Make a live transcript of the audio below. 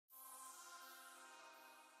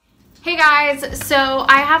Hey guys, so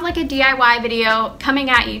I have like a DIY video coming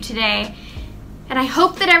at you today and I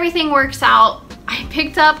hope that everything works out. I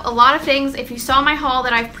picked up a lot of things. If you saw my haul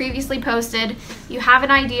that I've previously posted, you have an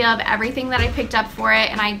idea of everything that I picked up for it,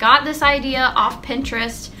 and I got this idea off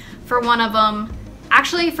Pinterest for one of them,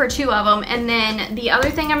 actually for two of them, and then the other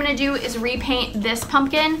thing I'm going to do is repaint this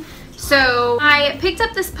pumpkin. So I picked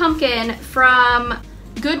up this pumpkin from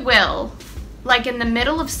Goodwill like in the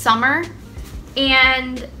middle of summer,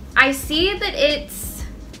 and I see that it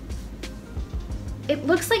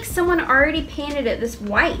looks like someone already painted it this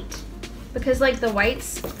white because like the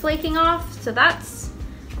white's flaking off, so that's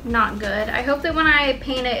not good. I hope that when I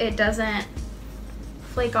paint it, it doesn't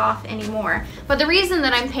flake off anymore. But the reason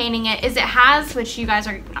that I'm painting it is it has, which you guys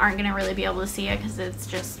aren't gonna really be able to see it because it's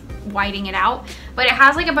just whiting it out, but it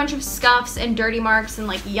has like a bunch of scuffs and dirty marks and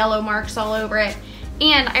like yellow marks all over it.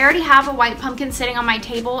 And I already have a white pumpkin sitting on my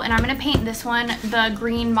table, and I'm gonna paint this one the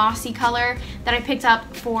green mossy color that I picked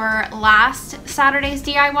up for last Saturday's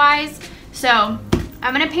DIYs. So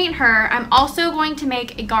I'm gonna paint her. I'm also going to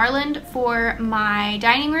make a garland for my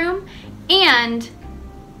dining room, and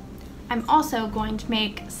I'm also going to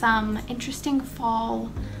make some interesting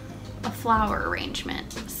fall flower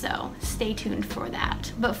arrangement. So stay tuned for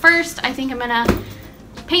that. But first, I think I'm gonna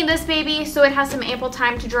paint this baby so it has some ample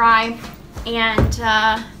time to dry. And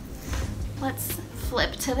let's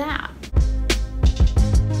flip to that.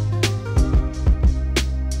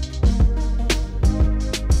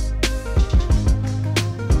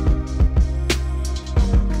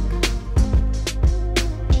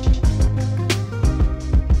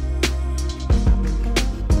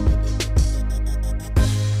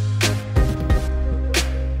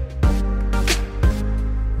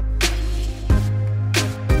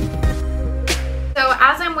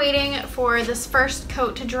 Waiting for this first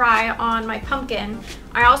coat to dry on my pumpkin,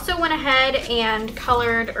 I also went ahead and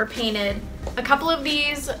colored or painted a couple of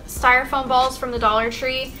these styrofoam balls from the Dollar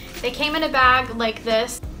Tree. They came in a bag like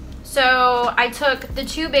this. So I took the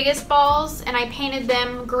two biggest balls and I painted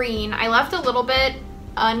them green. I left a little bit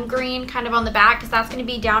ungreen kind of on the back because that's going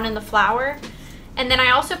to be down in the flower. And then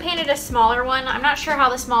I also painted a smaller one. I'm not sure how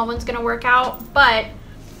the small one's going to work out, but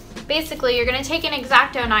basically, you're going to take an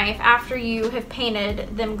X-Acto knife after you have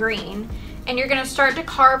painted them green, and you're going to start to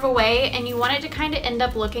carve away, and you want it to kind of end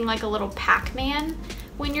up looking like a little Pac-Man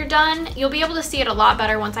when you're done. You'll be able to see it a lot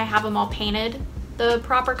better once I have them all painted the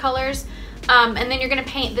proper colors. And then you're going to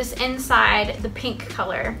paint this inside the pink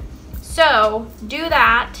color. So do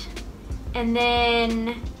that, and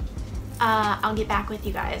then I'll get back with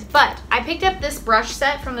you guys. But I picked up this brush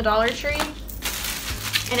set from the Dollar Tree,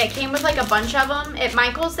 and it came with like a bunch of them. At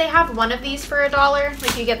Michael's, they have one of these for $1.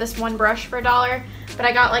 Like you get this one brush for $1, but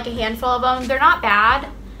I got like a handful of them. They're not bad.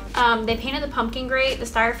 They painted the pumpkin great. The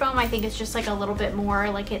styrofoam, I think, is just like a little bit more,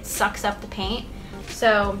 like it sucks up the paint.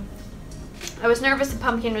 So I was nervous the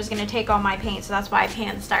pumpkin was gonna take all my paint, so that's why I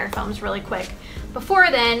painted the styrofoams really quick before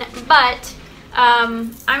then. But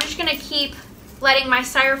I'm just gonna keep letting my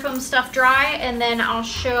styrofoam stuff dry, and then I'll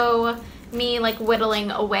show me like whittling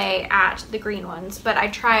away at the green ones. But I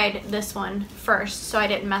tried this one first so I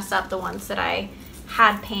didn't mess up the ones that I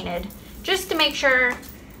had painted, just to make sure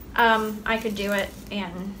I could do it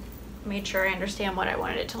and made sure I understand what I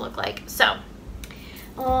wanted it to look like. So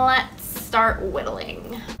let's start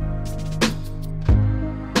whittling.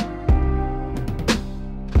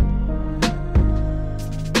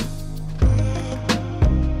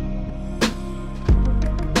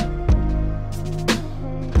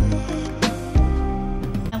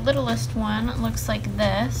 Littlest one looks like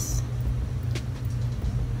this,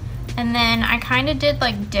 and then I kind of did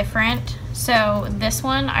like different. So this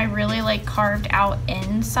one I really like carved out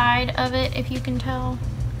inside of it, if you can tell,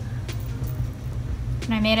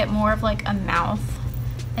 and I made it more of like a mouth.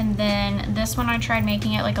 And then this one I tried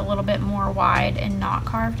making it like a little bit more wide and not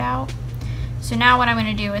carved out. So now what I'm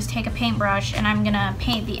going to do is take a paintbrush and I'm gonna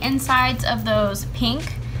paint the insides of those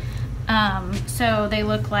pink, so they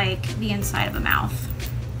look like the inside of a mouth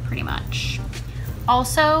pretty much.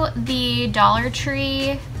 Also, the Dollar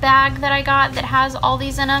Tree bag that I got that has all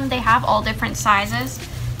these in them, they have all different sizes.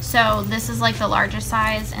 So this is like the largest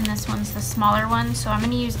size and this one's the smaller one. So I'm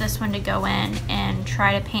gonna use this one to go in and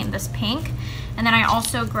try to paint this pink. And then I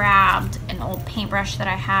also grabbed an old paintbrush that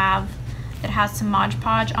I have that has some Mod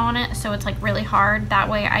Podge on it, so it's like really hard. That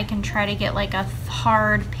way I can try to get like a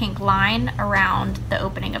hard pink line around the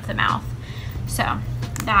opening of the mouth. So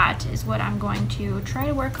that is what I'm going to try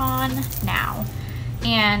to work on now.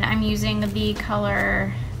 And I'm using the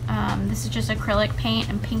color, this is just acrylic paint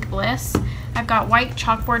and Pink Bliss. I've got white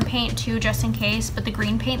chalkboard paint too, just in case, but the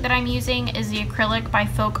green paint that I'm using is the acrylic by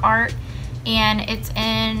Folk Art, and it's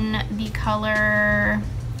in the color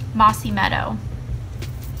Mossy Meadow.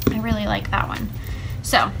 I really like that one.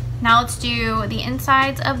 So now let's do the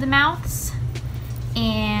insides of the mouths,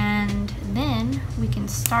 and then we can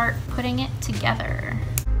start putting it together.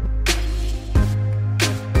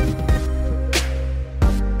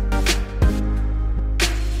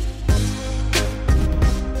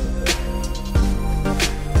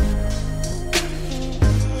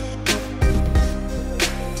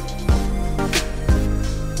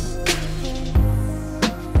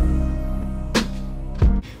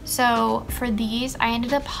 So for these, I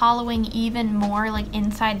ended up hollowing even more like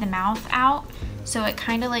inside the mouth out. So it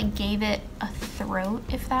kind of like gave it a throat,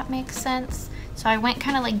 if that makes sense. So I went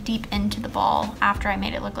kind of like deep into the ball after I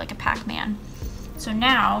made it look like a Pac-Man. So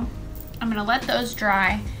now I'm gonna let those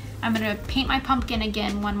dry. I'm gonna paint my pumpkin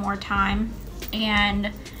again one more time.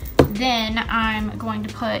 And then I'm going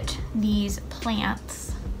to put these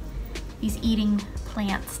plants, these eating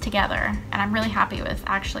plants together. And I'm really happy with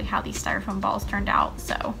actually how these styrofoam balls turned out,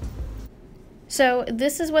 So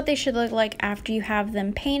this is what they should look like after you have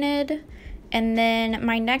them painted. And then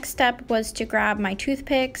my next step was to grab my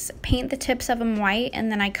toothpicks, paint the tips of them white, and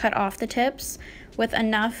then I cut off the tips with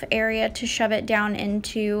enough area to shove it down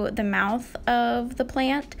into the mouth of the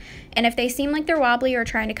plant. And if they seem like they're wobbly or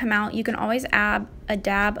trying to come out, you can always add a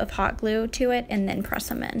dab of hot glue to it and then press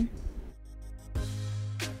them in.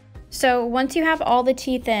 So once you have all the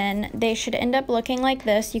teeth in, they should end up looking like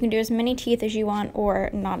this. You can do as many teeth as you want or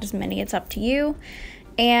not as many, it's up to you.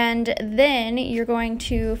 And then you're going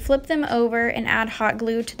to flip them over and add hot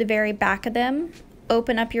glue to the very back of them.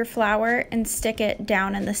 Open up your flower and stick it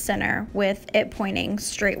down in the center with it pointing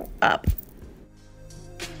straight up.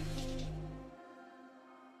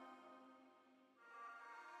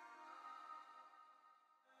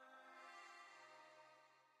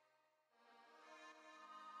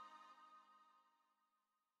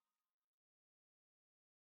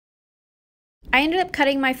 I ended up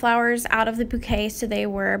cutting my flowers out of the bouquet so they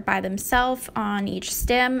were by themselves on each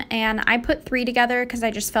stem, and I put 3 together because I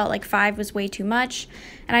just felt like 5 was way too much,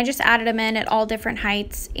 and I just added them in at all different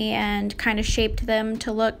heights and kind of shaped them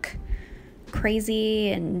to look crazy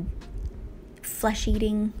and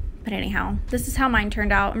flesh-eating. But anyhow, this is how mine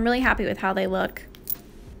turned out. I'm really happy with how they look.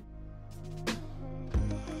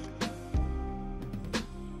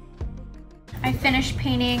 I finished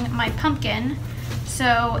painting my pumpkin.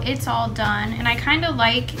 So it's all done, and I kind of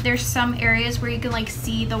like, there's some areas where you can like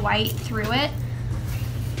see the white through it.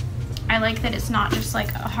 I like that it's not just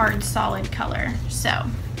like a hard solid color. So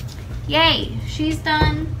yay, she's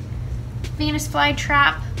done. Venus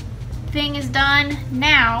flytrap thing is done.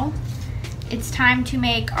 Now it's time to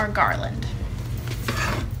make our garland.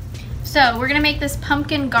 So we're gonna make this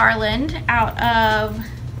pumpkin garland out of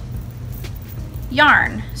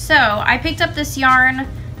yarn. So I picked up this yarn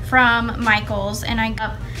from Michael's, and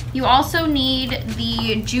you also need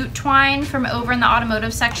the jute twine from over in the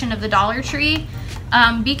automotive section of the Dollar Tree.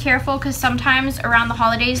 Be careful, because sometimes around the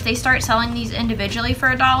holidays they start selling these individually for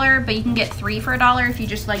 $1, but you can get 3 for $1 if you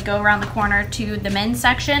just like go around the corner to the men's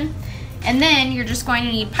section. And then you're just going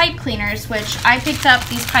to need pipe cleaners, which I picked up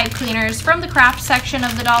these pipe cleaners from the craft section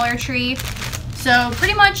of the Dollar Tree. So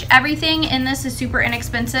pretty much everything in this is super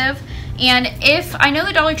inexpensive. And if, I know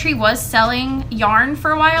the Dollar Tree was selling yarn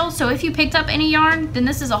for a while, so if you picked up any yarn, then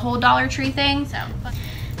this is a whole Dollar Tree thing. So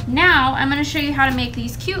now I'm gonna show you how to make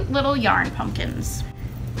these cute little yarn pumpkins.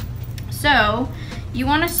 So you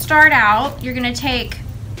wanna start out, you're gonna take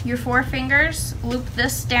your 4 fingers, loop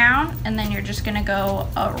this down, and then you're just gonna go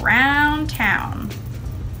around town.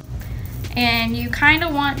 And you kinda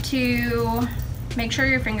want to make sure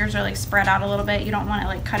your fingers are like spread out a little bit. You don't want it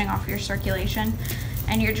like cutting off your circulation.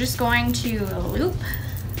 And you're just going to loop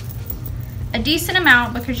a decent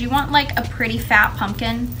amount because you want like a pretty fat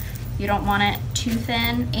pumpkin. You don't want it too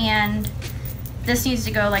thin, and this needs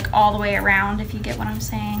to go like all the way around, if you get what I'm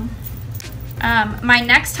saying. My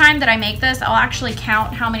next time that I make this, I'll actually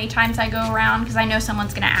count how many times I go around because I know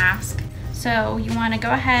someone's gonna ask. So you want to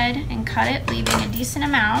go ahead and cut it, leaving a decent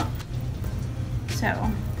amount.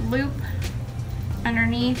 So loop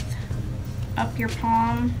underneath, up your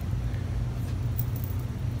palm,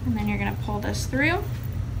 and then you're gonna pull this through,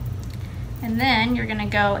 and then you're gonna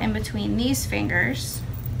go in between these fingers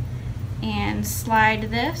and slide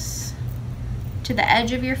this to the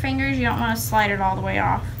edge of your fingers. You don't want to slide it all the way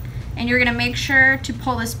off, and you're gonna make sure to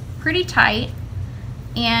pull this pretty tight,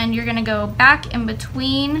 and you're gonna go back in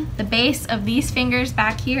between the base of these fingers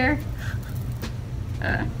back here,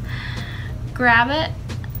 grab it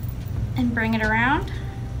and bring it around.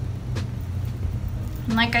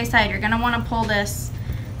 And like I said, you're gonna want to pull this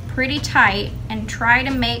pretty tight and try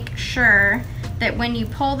to make sure that when you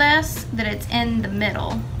pull this, that it's in the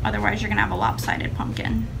middle. Otherwise, you're gonna have a lopsided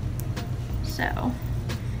pumpkin. So,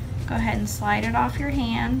 go ahead and slide it off your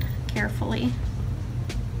hand carefully.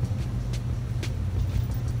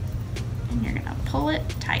 And you're gonna pull it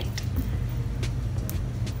tight.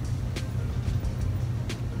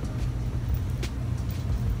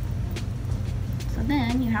 So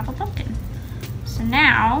then you have a pumpkin. So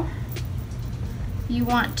now, you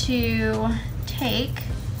want to take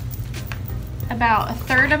about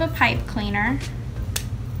 1/3 of a pipe cleaner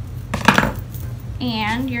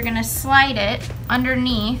and you're gonna slide it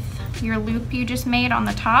underneath your loop you just made on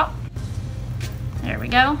the top. There we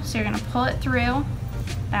go. So you're gonna pull it through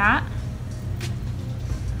that.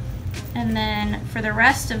 And then for the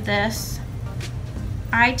rest of this,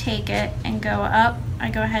 I take it and go up. I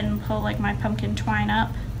go ahead and pull like my pumpkin twine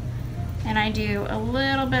up, and I do a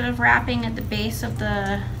little bit of wrapping at the base of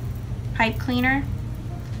the pipe cleaner,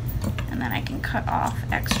 and then I can cut off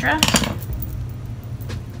extra.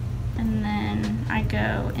 And then I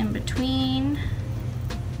go in between.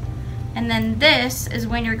 And then this is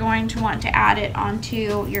when you're going to want to add it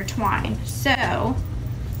onto your twine. So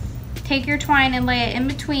take your twine and lay it in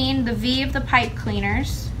between the V of the pipe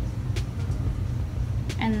cleaners,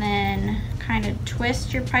 and then kind of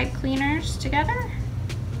twist your pipe cleaners together,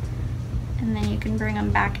 and then you can bring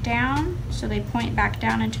them back down so they point back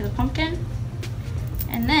down into the pumpkin,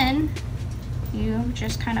 and then you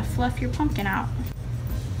just kind of fluff your pumpkin out.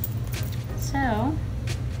 So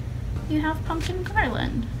you have pumpkin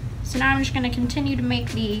garland. So now I'm just going to continue to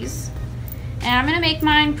make these, and I'm going to make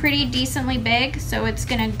mine pretty decently big, so it's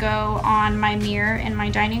going to go on my mirror in my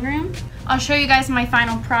dining room. I'll show you guys my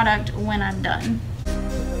final product when I'm done.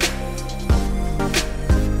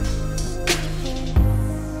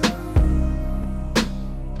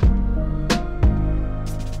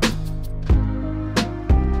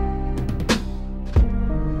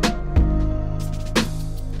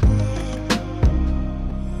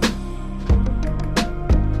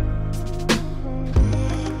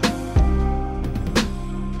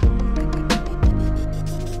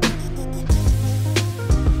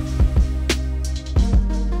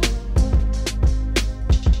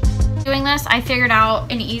 Doing this, I figured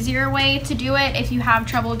out an easier way to do it if you have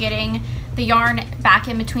trouble getting the yarn back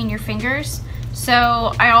in between your fingers.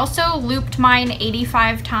 So I also looped mine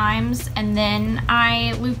 85 times, and then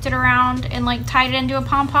I looped it around and like tied it into a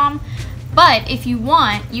pom-pom. But if you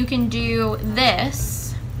want, you can do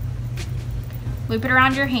this, loop it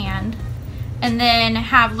around your hand, and then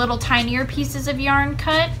have little tinier pieces of yarn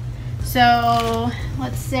cut. So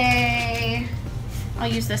let's say,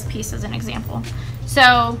 I'll use this piece as an example.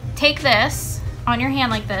 So take this on your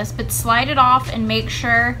hand like this, but slide it off and make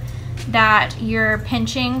sure that you're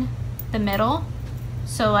pinching the middle.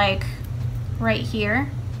 So like right here.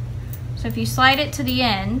 So if you slide it to the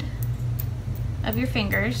end of your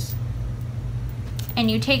fingers and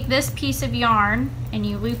you take this piece of yarn and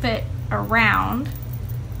you loop it around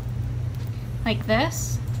like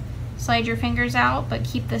this, slide your fingers out but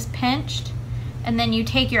keep this pinched, and then you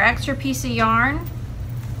take your extra piece of yarn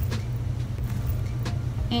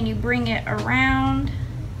and you bring it around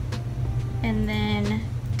and then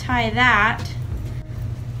tie that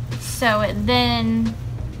so it then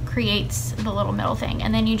creates the little middle thing,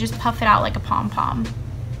 and then you just puff it out like a pom-pom,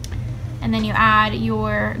 and then you add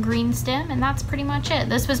your green stem, and that's pretty much it.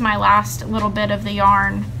 This was my last little bit of the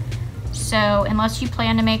yarn, so unless you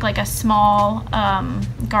plan to make like a small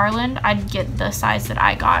garland, I'd get the size that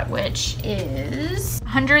I got, which is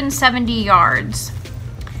 170 yards.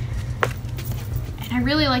 I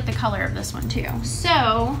really like the color of this one too.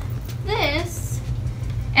 So this,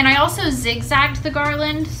 and I also zigzagged the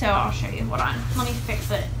garland, so I'll show you. Hold on, let me fix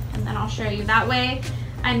it and then I'll show you. That way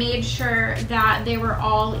I made sure that they were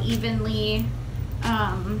all evenly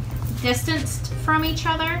distanced from each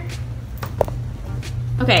other.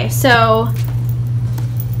 Okay, so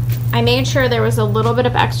I made sure there was a little bit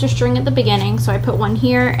of extra string at the beginning, so I put one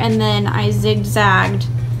here, and then I zigzagged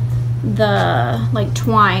the like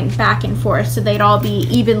twine back and forth so they'd all be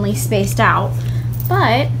evenly spaced out.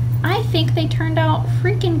 But I think they turned out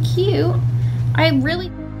freaking cute. I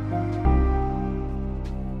really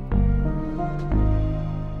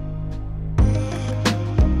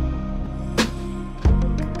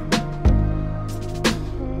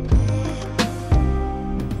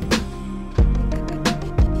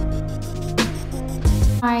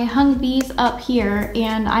I hung these up here,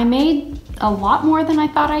 and I made a lot more than I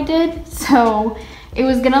thought I did, so it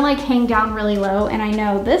was gonna like hang down really low, and I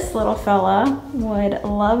know this little fella would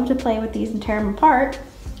love to play with these and tear them apart.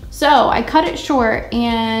 So I cut it short,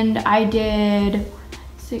 and I did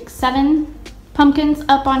 6, 7 pumpkins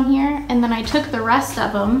up on here, and then I took the rest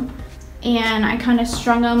of them and I kind of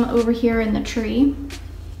strung them over here in the tree.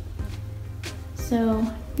 So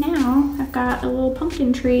now I've got a little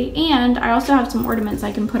pumpkin tree, and I also have some ornaments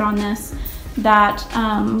I can put on this that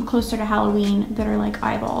closer to Halloween that are like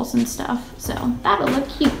eyeballs and stuff. So that'll look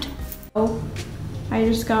cute. So I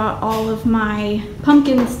just got all of my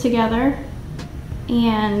pumpkins together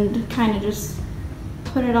and kind of just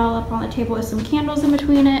put it all up on the table with some candles in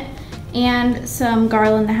between it and some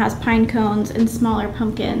garland that has pine cones and smaller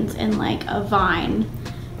pumpkins and like a vine.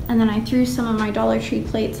 And then I threw some of my Dollar Tree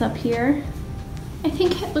plates up here. I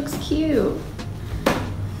think it looks cute.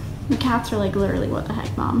 The cats are like, literally, what the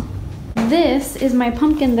heck, Mom? This is my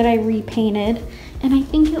pumpkin that I repainted, and I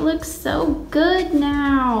think it looks so good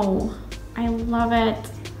now. I love it.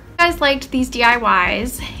 If you guys liked these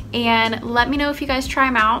DIYs, and let me know if you guys try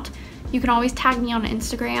them out. You can always tag me on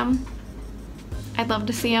Instagram. I'd love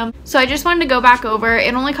to see them. So I just wanted to go back over.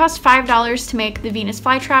 It only cost $5 to make the Venus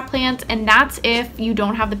flytrap plants, and that's if you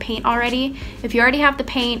don't have the paint already. If you already have the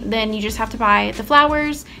paint, then you just have to buy the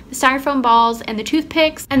flowers, the styrofoam balls, and the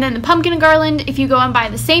toothpicks, and then the pumpkin garland. If you go and buy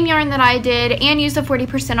the same yarn that I did and use the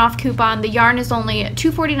 40% off coupon, the yarn is only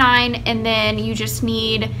 $2.49, and then you just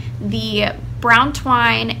need the brown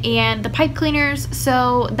twine and the pipe cleaners,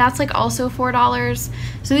 so that's like also $4.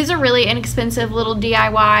 So these are really inexpensive little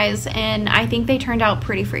DIYs, and I think they turned out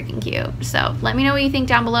pretty freaking cute. So let me know what you think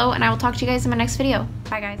down below, and I will talk to you guys in my next video.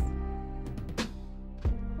 Bye guys.